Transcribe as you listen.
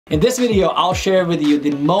In this video, I'll share with you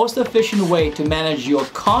the most efficient way to manage your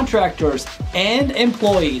contractors and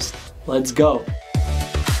employees. Let's go.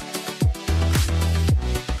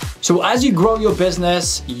 So as you grow your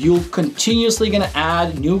business, you're continuously gonna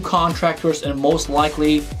add new contractors and most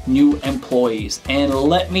likely new employees. And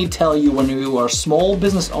let me tell you, when you are a small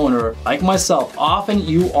business owner like myself, often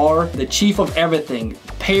you are the chief of everything.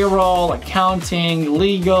 Payroll, accounting,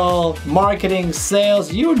 legal, marketing,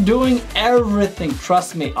 sales, you're doing everything.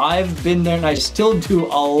 Trust me, I've been there and I still do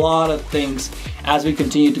a lot of things as we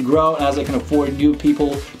continue to grow and as I can afford new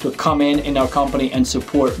people to come in our company and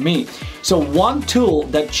support me. So one tool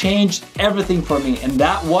that changed everything for me, and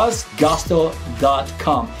that was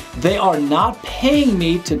Gusto.com. They are not paying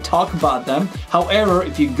me to talk about them. However,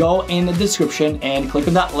 if you go in the description and click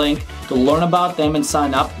on that link to learn about them and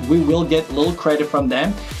sign up, we will get a little credit from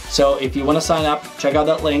them. So if you want to sign up, check out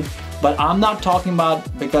that link. But I'm not talking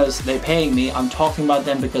about because they're paying me, I'm talking about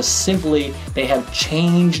them because simply they have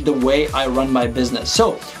changed the way I run my business.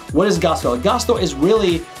 So what is Gusto? Gusto is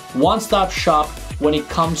really one-stop shop when it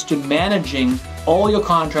comes to managing all your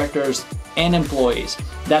contractors and employees.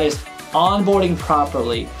 That is onboarding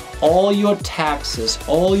properly, all your taxes,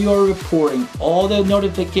 all your reporting, all the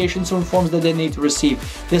notifications and forms that they need to receive.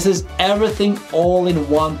 This is everything all in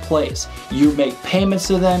one place. You make payments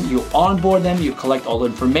to them, you onboard them, you collect all the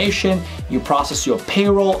information, you process your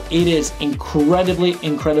payroll. It is incredibly,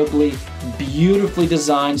 incredibly beautifully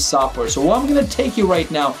designed software. So what I'm gonna take you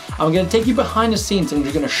right now, I'm gonna take you behind the scenes and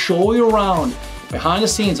I'm gonna show you around behind the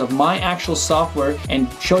scenes of my actual software and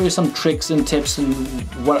show you some tricks and tips and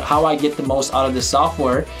how I get the most out of this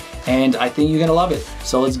software. And I think you're gonna love it.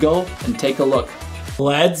 So let's go and take a look.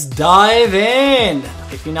 Let's dive in.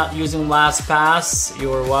 If you're not using LastPass,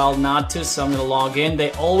 you're wild not to, so I'm gonna log in.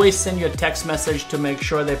 They always send you a text message to make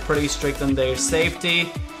sure they're pretty strict on their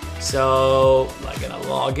safety. So I'm gonna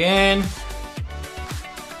log in.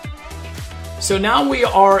 So now we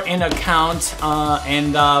are in account,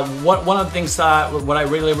 and one of the things what I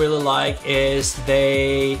really like is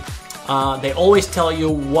they always tell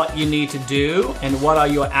you what you need to do and what are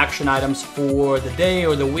your action items for the day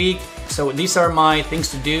or the week. So these are my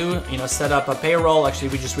things to do. You know, set up a payroll. Actually,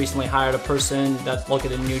 we just recently hired a person that's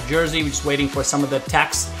located in New Jersey. We're just waiting for some of the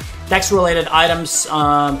tax-related items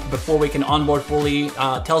before we can onboard fully.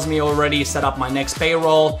 Tells me already set up my next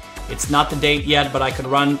payroll. It's not the date yet, but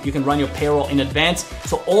you can run your payroll in advance.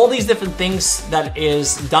 So all these different things that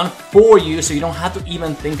is done for you, so you don't have to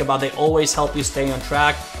even think about. They always help you stay on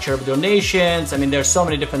track. Share donations. I mean, there's so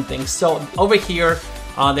many different things. So over here,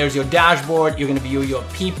 there's your dashboard. You're gonna view your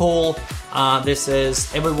people. This is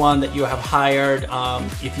everyone that you have hired.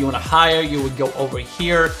 If you wanna hire, you would go over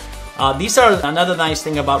here. These are another nice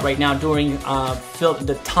thing about right now during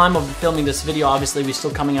the time of filming this video. Obviously, we're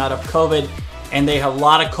still coming out of COVID. And they have a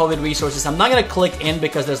lot of COVID resources. I'm not gonna click in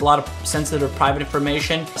because there's a lot of sensitive private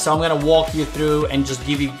information. So I'm gonna walk you through and just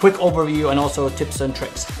give you a quick overview and also tips and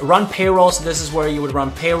tricks. Run payroll, so this is where you would run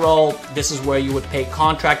payroll. This is where you would pay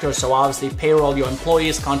contractors. So obviously payroll, your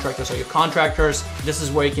employees, contractors are your contractors. This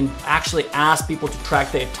is where you can actually ask people to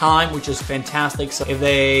track their time, which is fantastic. So if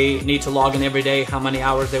they need to log in every day, how many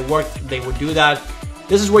hours they worked, they would do that.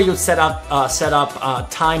 This is where you would set up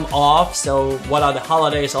time off. So what are the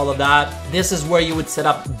holidays, all of that. This is where you would set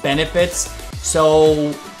up benefits.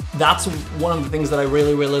 So that's one of the things that I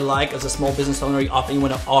really like as a small business owner. Often you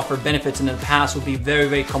want to offer benefits, and in the past would be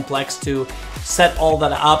very complex to set all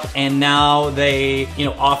that up. And now they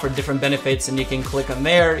offer different benefits, and you can click on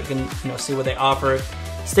there. You can see what they offer.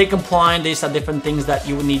 Stay compliant. These are different things that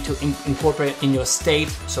you would need to incorporate in your state.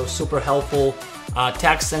 So super helpful.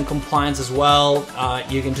 Tax and compliance as well.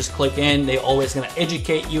 You can just click in. They're always going to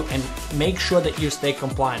educate you and make sure that you stay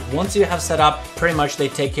compliant. Once you have set up, pretty much they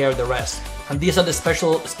take care of the rest. And these are the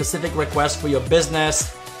specific requests for your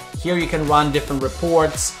business. Here you can run different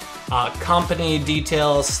reports, company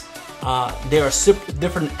details. There are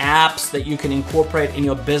different apps that you can incorporate in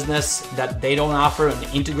your business that they don't offer, and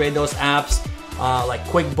integrate those apps like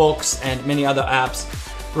QuickBooks and many other apps.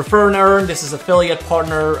 Refer and earn. This is affiliate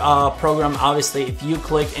partner program. Obviously, if you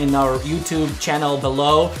click in our YouTube channel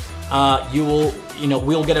below,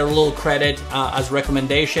 we'll get a little credit as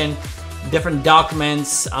recommendation. Different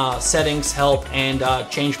documents, settings, help, and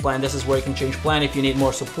change plan. This is where you can change plan. If you need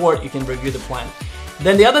more support, you can review the plan.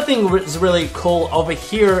 Then the other thing is really cool over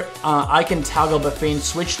here. I can toggle between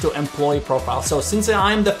switch to employee profile. So since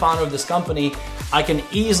I'm the founder of this company, I can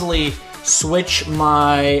easily switch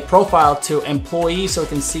my profile to employee, so I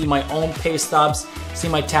can see my own pay stubs, see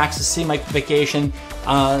my taxes, see my vacation,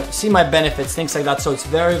 see my benefits, things like that. So it's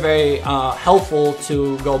very helpful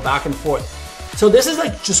to go back and forth. So this is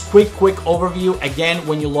like just quick overview. Again,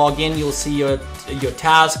 when you log in, you'll see your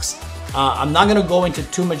tasks. I'm not gonna go into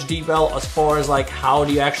too much detail as far as like how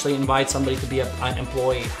do you actually invite somebody to be an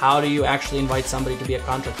employee? How do you actually invite somebody to be a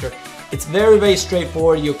contractor? It's very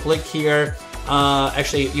straightforward. You click here.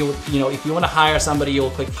 Actually, you know, if you want to hire somebody, you'll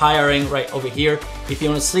click hiring right over here. If you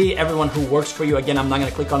want to see everyone who works for you, again, I'm not going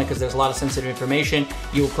to click on it because there's a lot of sensitive information.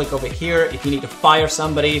 You will click over here. If you need to fire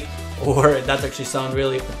somebody, or that actually sounds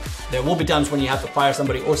really, there will be times when you have to fire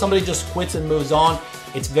somebody, or somebody just quits and moves on.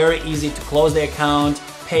 It's very easy to close the account,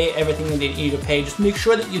 pay everything that they need to pay. Just make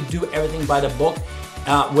sure that you do everything by the book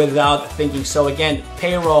without thinking. So again,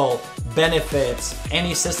 payroll, benefits,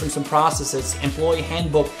 any systems and processes, employee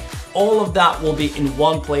handbook, all of that will be in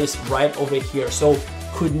one place right over here. So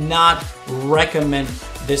could not recommend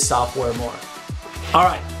this software more. All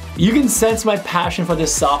right. You can sense my passion for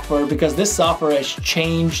this software because this software has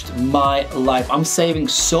changed my life. I'm saving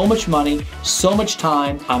so much money, so much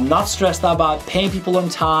time. I'm not stressed out about paying people on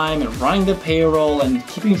time and running the payroll and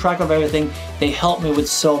keeping track of everything. They help me with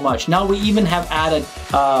so much. Now we even have added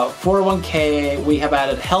 401k, we have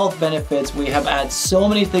added health benefits, we have added so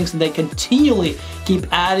many things, and they continually keep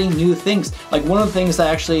adding new things. Like one of the things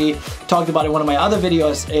I actually talked about in one of my other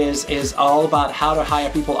videos is all about how to hire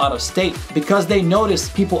people out of state, because they notice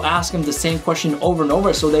people ask them the same question over and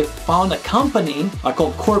over. So they found a company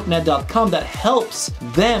called corpnet.com that helps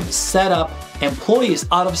them set up employees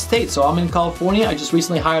out of state. So I'm in California. I just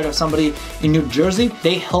recently hired somebody in New Jersey.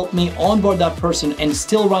 They helped me onboard that person and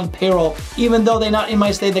still run payroll, even though they're not in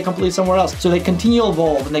my state, they're completely somewhere else. So they continue to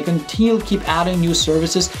evolve and they continue to keep adding new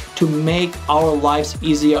services to make our lives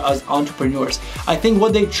easier as entrepreneurs. I think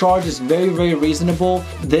what they charge is very reasonable.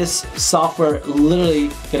 This software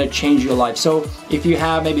literally gonna change your life. So if you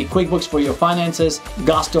have maybe QuickBooks for your finances,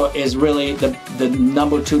 Gusto is really the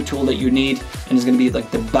number 2 tool that you need, and it's gonna be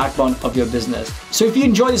like the backbone of your business. So if you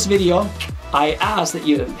enjoyed this video, I ask that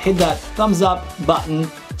you hit that thumbs up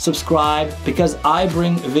button, subscribe, because I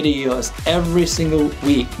bring videos every single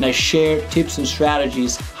week and I share tips and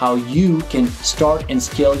strategies how you can start and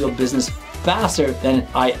scale your business faster than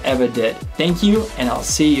I ever did. Thank you, and I'll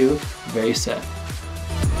see you very soon.